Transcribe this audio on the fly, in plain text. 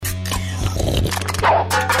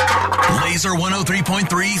Laser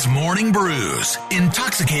 103.3's Morning Brews,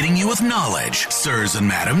 intoxicating you with knowledge, sirs and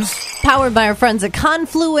madams. Powered by our friends at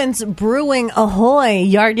Confluence Brewing. Ahoy!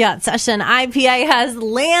 Yard Yacht Session IPA has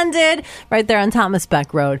landed right there on Thomas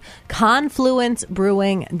Beck Road.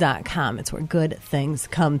 ConfluenceBrewing.com. It's where good things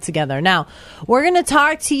come together. Now, we're going to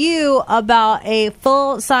talk to you about a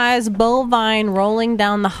full-size bovine rolling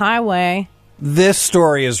down the highway. This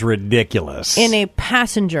story is ridiculous. In a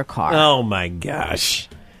passenger car. Oh, my gosh.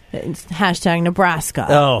 It's hashtag Nebraska.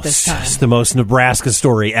 Oh, it's the most Nebraska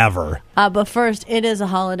story ever. But first, it is a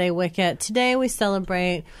holiday wicket. Today, we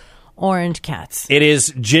celebrate orange cats. It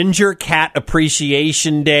is Ginger Cat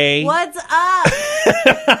Appreciation Day. What's up?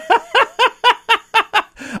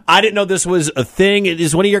 I didn't know this was a thing.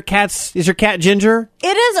 Is one of your cats, is your cat Ginger?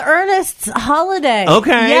 It is Ernest's holiday.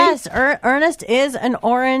 Okay. Yes, Ernest is an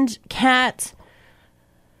orange cat.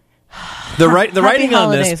 The writing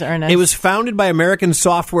on this, Ernest. It was founded by American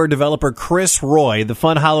software developer Chris Roy. The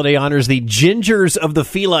fun holiday honors the gingers of the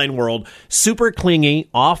feline world. Super clingy,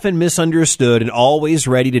 often misunderstood, and always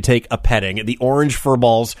ready to take a petting. The orange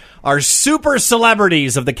furballs are super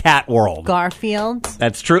celebrities of the cat world. Garfield.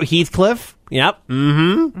 That's true. Heathcliff. Yep.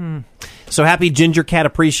 So happy Ginger Cat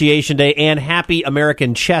Appreciation Day and happy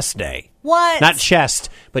American Chess Day. What? Not chest,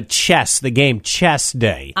 but chess, the game Chess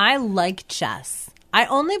Day. I like chess. I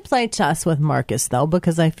only play chess with Marcus, though,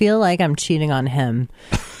 because I feel like I'm cheating on him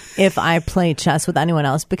if I play chess with anyone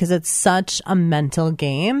else, because it's such a mental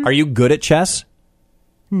game. Are you good at chess?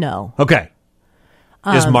 No. Okay.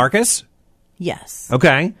 Is Marcus? Yes.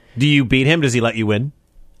 Okay. Do you beat him? Does he let you win?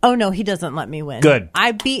 Oh, no, he doesn't let me win. Good.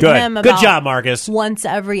 I beat Good. him Good about job, Marcus. once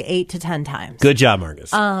every 8 to 10 times. Good job,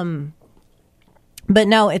 Marcus. But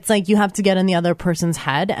no, it's like you have to get in the other person's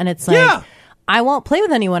head, and it's like... Yeah. I won't play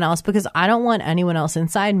with anyone else because I don't want anyone else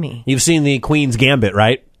inside me. You've seen the Queen's Gambit,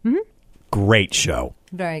 right? Mm-hmm. Great show.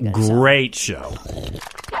 Very good Great show.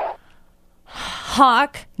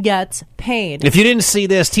 Hawk gets paid. If you didn't see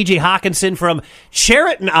this, TJ Hockenson from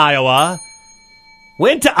Chariton, Iowa,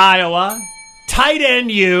 went to Iowa, tight end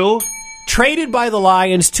traded by the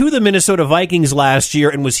Lions to the Minnesota Vikings last year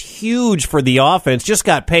and was huge for the offense, just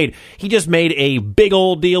got paid. He just made a big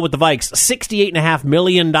old deal with the Vikes, $68.5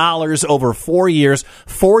 million over 4 years,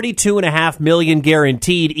 $42.5 million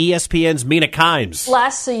guaranteed. ESPN's Mina Kimes.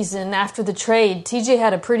 Last season, after the trade, TJ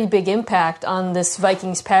had a pretty big impact on this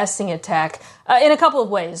Vikings passing attack in a couple of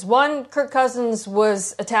ways. One, Kirk Cousins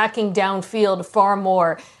was attacking downfield far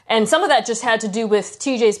more, and some of that just had to do with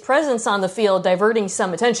TJ's presence on the field, diverting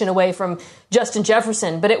some attention away from Justin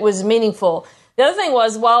Jefferson, but it was meaningful. The other thing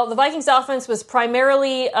was, while the Vikings offense was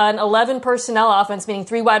primarily an 11 personnel offense, meaning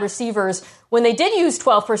 3 wide receivers, when they did use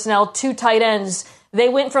 12 personnel, 2 tight ends, they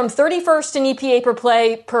went from 31st in EPA per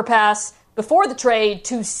play per pass before the trade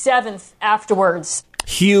to 7th afterwards.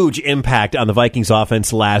 Huge impact on the Vikings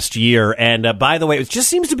offense last year. And by the way, it just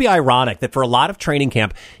seems to be ironic that for a lot of training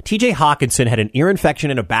camp, TJ Hockenson had an ear infection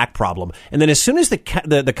and a back problem. And then as soon as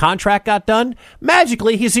the contract got done,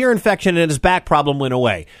 magically his ear infection and his back problem went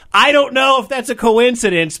away. I don't know if that's a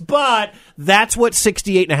coincidence, but that's what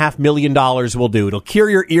 $68.5 million will do. It'll cure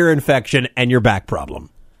your ear infection and your back problem.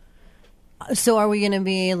 So are we going to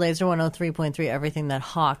be Laser 103.3 everything that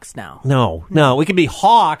Hawks now? No. We can be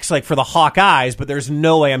Hawks, like for the Hawkeyes, but there's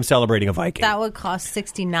no way I'm celebrating a Viking. That would cost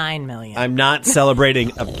 $69 million. I'm not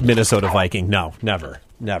celebrating a Minnesota Viking. No, never.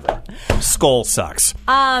 Skull sucks.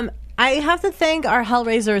 I have to thank our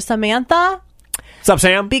Hellraiser, Samantha. What's up,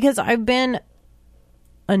 Sam? Because I've been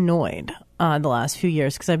annoyed the last few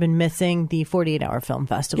years because I've been missing the 48-hour film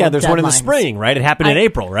festival. Yeah, there's one in the deadlines. Spring, right? It happened in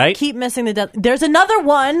April, right? Keep missing the There's another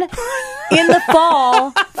one in the fall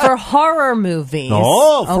for horror movies.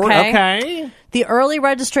 Oh, okay. The early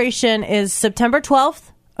registration is September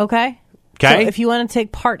 12th. Okay. So if you want to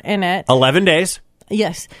take part in it, 11 days.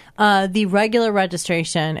 Yes. The regular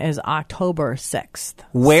registration is October 6th.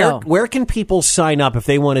 Where can people sign up if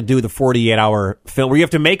they want to do the 48-hour film where you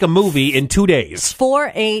have to make a movie in 2 days?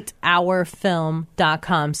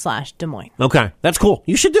 48hourfilm.com/Des Moines. Okay. That's cool.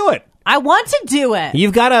 You should do it. I want to do it.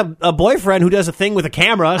 You've got a boyfriend who does a thing with a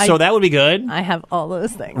camera, so that would be good. I have all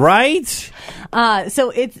those things. Right?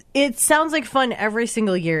 So it sounds like fun every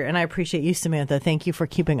single year, and I appreciate you, Samantha. Thank you for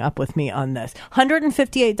keeping up with me on this.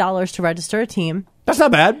 $158 to register a team. That's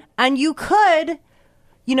not bad. And you could,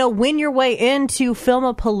 win your way into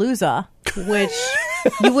Filmapalooza, which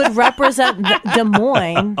you would represent Des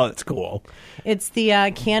Moines. Oh, that's cool. It's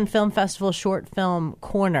the Cannes Film Festival short film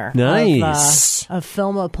corner nice. of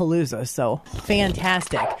Filmapalooza. So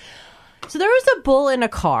fantastic. So there was a bull in a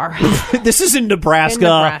car. This is in Nebraska.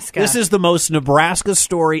 Nebraska. This is the most Nebraska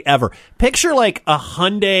story ever. Picture like a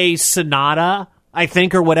Hyundai Sonata, I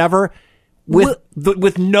think, or whatever,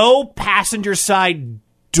 with no passenger side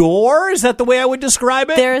door? Is that the way I would describe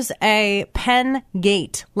it? There's a pen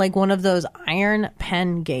gate, like one of those iron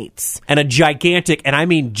pen gates. And a gigantic, and I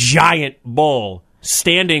mean giant bull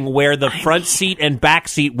standing where the front seat and back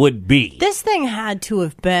seat would be. This thing had to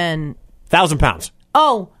have been 1,000 pounds.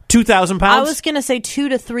 Oh, 2,000 pounds? I was going to say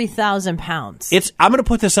 2,000 to 3,000 pounds. I'm going to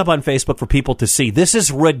put this up on Facebook for people to see. This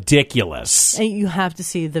is ridiculous. And you have to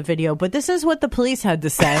see the video, but this is what the police had to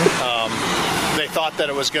say. They thought that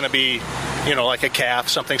it was going to be, like a calf,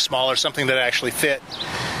 something smaller, something that actually fit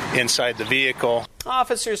inside the vehicle.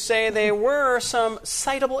 Officers say there were some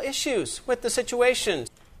citable issues with the situation.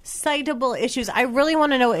 Citable issues. I really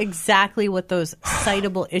want to know exactly what those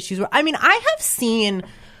citable issues were. I mean, I have seen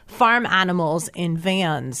farm animals in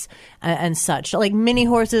vans and such, like mini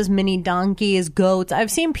horses, mini donkeys, goats.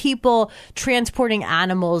 I've seen people transporting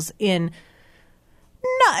animals in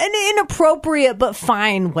not an inappropriate but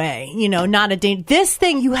fine way, not a danger. This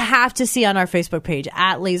thing you have to see on our Facebook page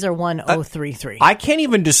at laser1033. I can't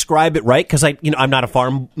even describe it right because I'm not a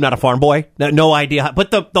farm boy, no idea.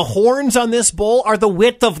 But the horns on this bull are the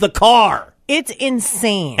width of the car. It's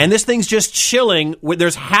insane. And this thing's just chilling.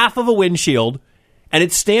 There's half of a windshield. And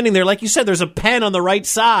it's standing there, like you said, there's a pen on the right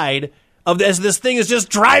side as this thing is just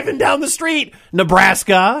driving down the street.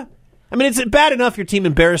 Nebraska. I mean, it's bad enough your team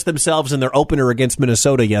embarrassed themselves in their opener against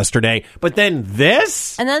Minnesota yesterday. But then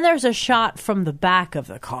this? And then there's a shot from the back of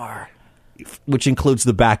the car. Which includes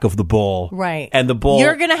the back of the bull. Right. And the bull.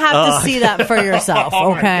 You're going to have to see that for yourself,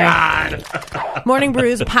 okay? My God. Morning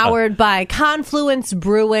Brews powered by Confluence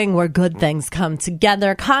Brewing, where good things come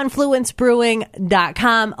together.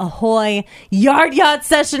 ConfluenceBrewing.com. Ahoy. Yard Yacht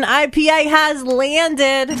Session IPA has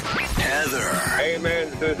landed. Heather.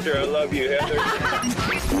 Amen, sister. I love you, Heather.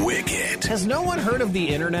 Wicket. Has no one heard of the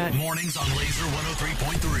internet? Mornings on Laser